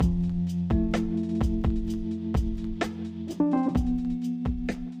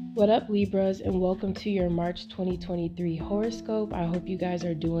What up, Libras, and welcome to your March 2023 horoscope. I hope you guys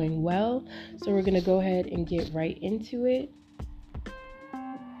are doing well. So we're going to go ahead and get right into it.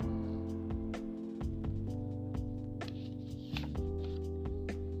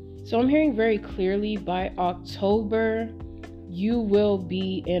 So I'm hearing very clearly by October, you will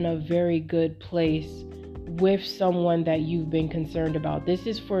be in a very good place with someone that you've been concerned about. This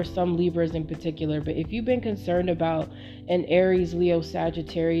is for some Libras in particular, but if you've been concerned about an Aries, Leo,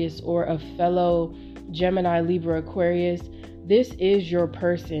 Sagittarius, or a fellow Gemini, Libra, Aquarius, this is your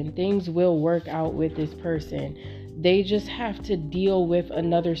person. Things will work out with this person. They just have to deal with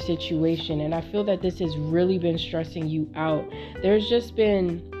another situation. And I feel that this has really been stressing you out. There's just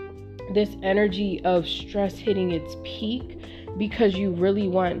been this energy of stress hitting its peak because you really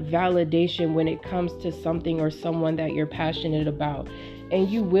want validation when it comes to something or someone that you're passionate about. And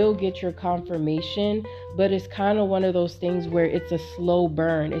you will get your confirmation, but it's kind of one of those things where it's a slow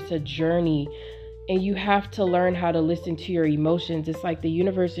burn. It's a journey. And you have to learn how to listen to your emotions. It's like the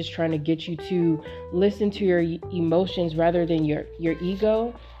universe is trying to get you to listen to your emotions rather than your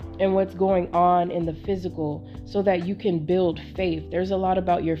ego and what's going on in the physical so that you can build faith. There's a lot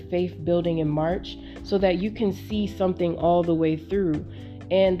about your faith building in March so that you can see something all the way through.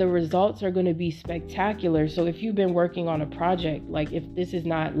 And the results are going to be spectacular. So if you've been working on a project, like if this is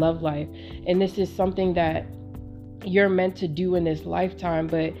not love life and this is something that you're meant to do in this lifetime,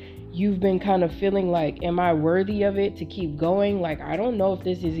 but you've been kind of feeling like, am I worthy of it to keep going? Like, I don't know if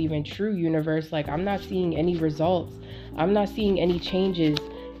this is even true, universe. Like, I'm not seeing any results. I'm not seeing any changes.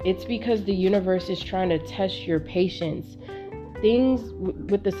 It's because the universe is trying to test your patience. Things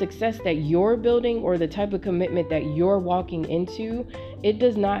with the success that you're building or the type of commitment that you're walking into, it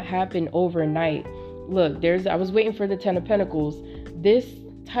does not happen overnight. Look, I was waiting for the 10 of Pentacles. This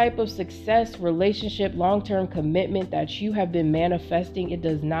type of success, relationship, long-term commitment that you have been manifesting, it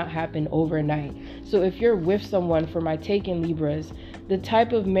does not happen overnight. So if you're with someone, for my taken Libras, the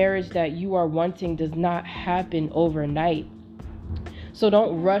type of marriage that you are wanting does not happen overnight. So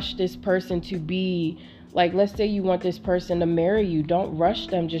don't rush this person to be like, let's say you want this person to marry you. Don't rush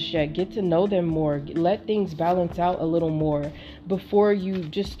them just yet. Get to know them more. Let things balance out a little more before you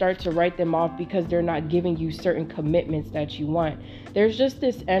just start to write them off because they're not giving you certain commitments that you want. There's just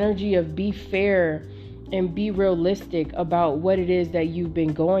this energy of be fair and be realistic about what it is that you've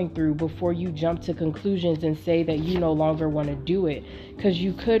been going through before you jump to conclusions and say that you no longer want to do it, because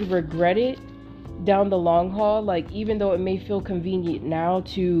you could regret it down the long haul. Like, even though it may feel convenient now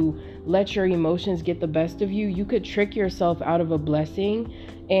to let your emotions get the best of you, you could trick yourself out of a blessing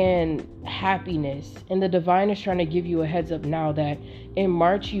and happiness. And the divine is trying to give you a heads up now that in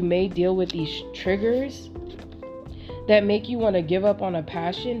March you may deal with these triggers that make you want to give up on a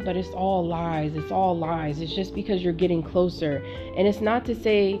passion, but it's all lies. It's all lies. It's just because you're getting closer. And it's not to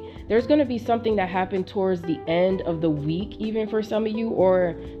say there's going to be something that happened towards the end of the week, even for some of you,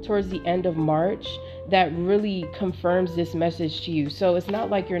 or towards the end of March, that really confirms this message to you. So it's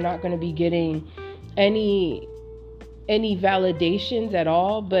not like you're not going to be getting any validations at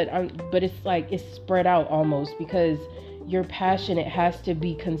all, but it's like it's spread out almost, because your passion, it has to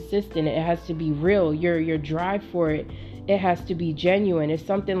be consistent. It has to be real. Your drive for it, it has to be genuine. It's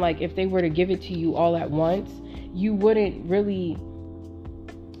something like if they were to give it to you all at once, you wouldn't really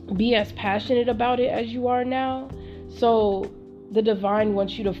be as passionate about it as you are now. So the divine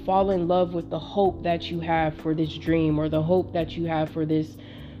wants you to fall in love with the hope that you have for this dream, or the hope that you have for this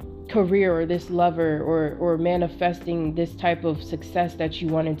career, or this lover, or manifesting this type of success that you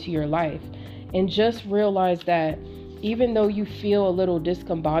want into your life. And just realize that even though you feel a little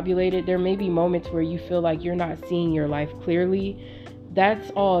discombobulated, there may be moments where you feel like you're not seeing your life clearly.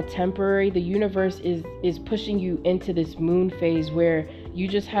 That's all temporary. The universe is pushing you into this moon phase where you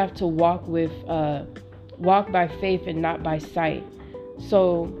just have to walk by faith and not by sight.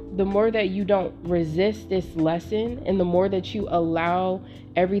 So the more that you don't resist this lesson, and the more that you allow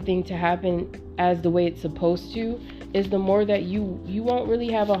everything to happen as the way it's supposed to, is the more that you won't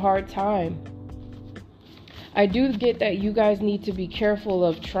really have a hard time. I do get that you guys need to be careful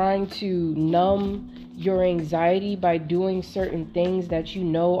of trying to numb your anxiety by doing certain things that you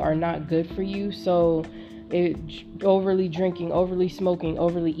know are not good for you. So overly drinking, overly smoking,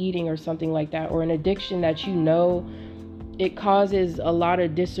 overly eating, or something like that, or an addiction that you know it causes a lot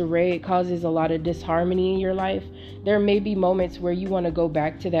of disarray, it causes a lot of disharmony in your life. There may be moments where you want to go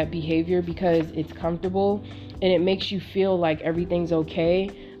back to that behavior because it's comfortable and it makes you feel like everything's okay.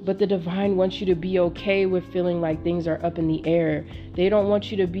 But the divine wants you to be okay with feeling like things are up in the air. They don't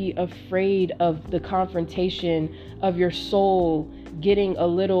want you to be afraid of the confrontation of your soul getting a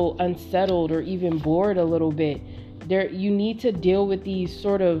little unsettled or even bored a little bit. you need to deal with these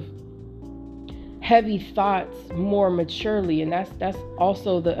sort of heavy thoughts more maturely. And that's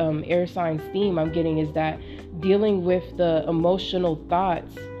also the air signs theme I'm getting, is that dealing with the emotional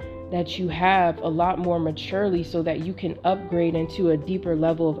thoughts that you have a lot more maturely, so that you can upgrade into a deeper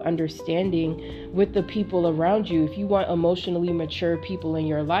level of understanding with the people around you. If you want emotionally mature people in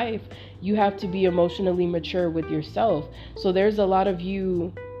your life, you have to be emotionally mature with yourself. So there's a lot of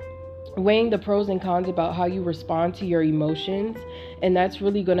you weighing the pros and cons about how you respond to your emotions, and that's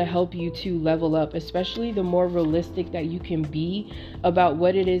really going to help you to level up, especially the more realistic that you can be about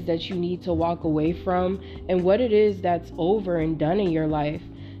what it is that you need to walk away from and what it is that's over and done in your life.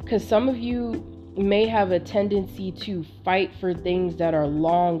 Because some of you may have a tendency to fight for things that are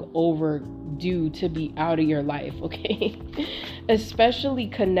long overdue to be out of your life, okay? Especially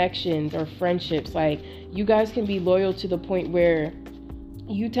connections or friendships. Like, you guys can be loyal to the point where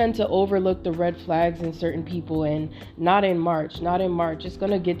you tend to overlook the red flags in certain people, and not in March. It's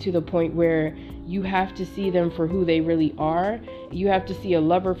going to get to the point where you have to see them for who they really are. You have to see a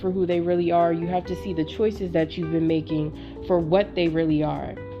lover for who they really are. You have to see the choices that you've been making for what they really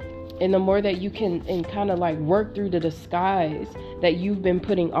are. And the more that you can and kind of like work through the disguise that you've been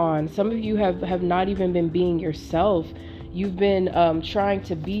putting on. Some of you have not even been being yourself. You've been trying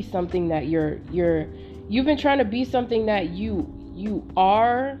to be something that you've been trying to be something that you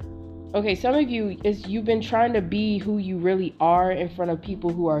are. Okay, some of you you've been trying to be who you really are in front of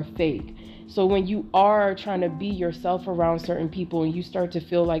people who are fake. So when you are trying to be yourself around certain people and you start to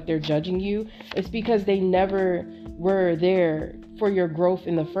feel like they're judging you, it's because they never were there for your growth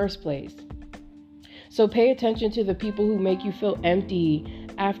in the first place. So pay attention to the people who make you feel empty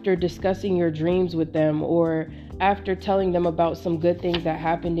after discussing your dreams with them, or after telling them about some good things that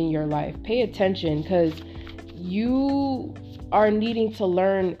happened in your life. Pay attention, because you are needing to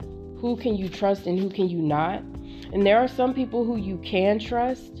learn who can you trust and who can you not. And there are some people who you can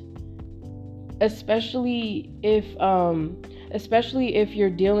trust, especially if you're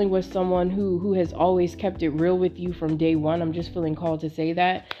dealing with someone who has always kept it real with you from day one. I'm just feeling called to say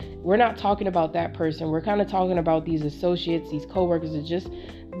that. We're not talking about that person. We're kind of talking about these associates, these coworkers. It's just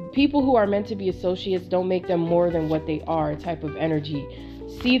people who are meant to be associates. Don't make them more than what they are type of energy.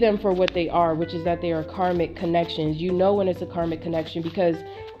 See them for what they are, which is that they are karmic connections. You know when it's a karmic connection, because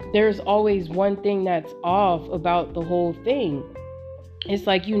there's always one thing that's off about the whole thing. It's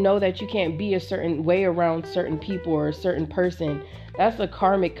like, you know that you can't be a certain way around certain people or a certain person. That's a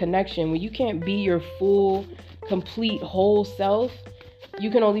karmic connection. When you can't be your full, complete, whole self,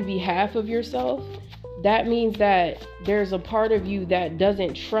 you can only be half of yourself. That means that there's a part of you that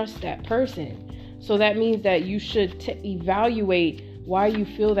doesn't trust that person. So that means that you should evaluate why you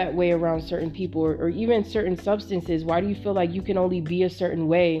feel that way around certain people, or even certain substances. Why do you feel like you can only be a certain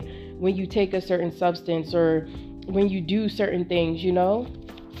way when you take a certain substance, or when you do certain things, you know?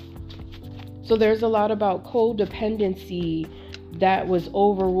 So there's a lot about codependency that was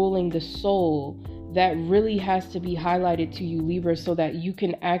overruling the soul that really has to be highlighted to you, Libra, so that you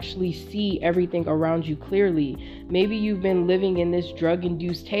can actually see everything around you clearly. Maybe you've been living in this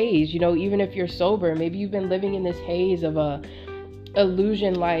drug-induced haze, you know, even if you're sober. Maybe you've been living in this haze of a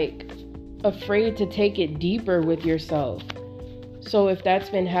illusion, like afraid to take it deeper with yourself. So if that's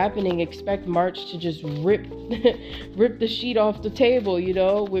been happening, expect March to just rip the sheet off the table, you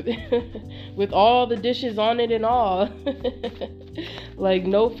know, with all the dishes on it and all. Like,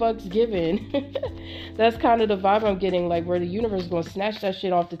 no fucks given. That's kind of the vibe I'm getting, like, where the universe is going to snatch that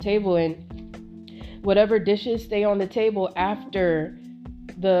shit off the table, and whatever dishes stay on the table after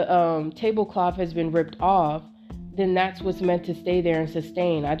the tablecloth has been ripped off, then that's what's meant to stay there and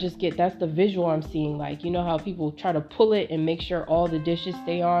sustain. That's the visual I'm seeing. Like, you know how people try to pull it and make sure all the dishes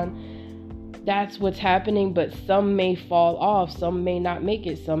stay on? That's what's happening, but some may fall off, some may not make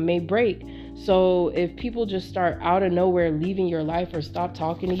it, some may break. So if people just start out of nowhere leaving your life or stop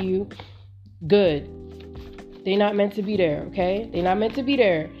talking to you, good. They're not meant to be there, okay? They're not meant to be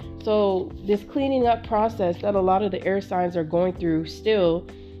there. So this cleaning up process that a lot of the air signs are going through still,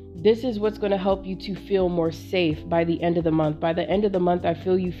 this is what's going to help you to feel more safe by the end of the month. By the end of the month, I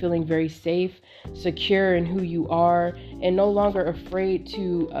feel you feeling very safe, secure in who you are, and no longer afraid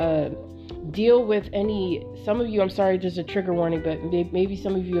to deal with some of you, I'm sorry, just a trigger warning, but maybe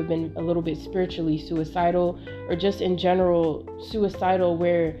some of you have been a little bit spiritually suicidal, or just in general suicidal,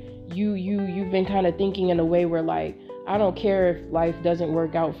 where you've been kind of thinking in a way where, like, I don't care if life doesn't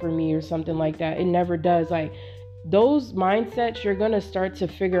work out for me or something like that. It never does. Like, those mindsets, you're going to start to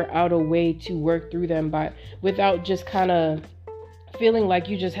figure out a way to work through them without just kind of feeling like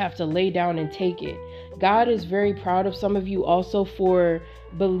you just have to lay down and take it. God is very proud of some of you also for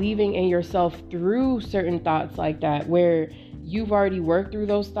believing in yourself through certain thoughts like that, where you've already worked through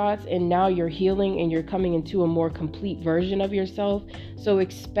those thoughts and now you're healing and you're coming into a more complete version of yourself. So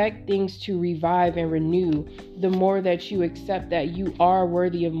expect things to revive and renew the more that you accept that you are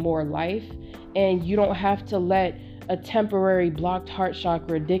worthy of more life, and you don't have to let a temporary blocked heart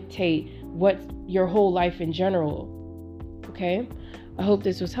chakra dictate what your whole life in general. Okay? I hope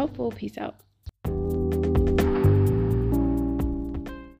this was helpful. Peace out.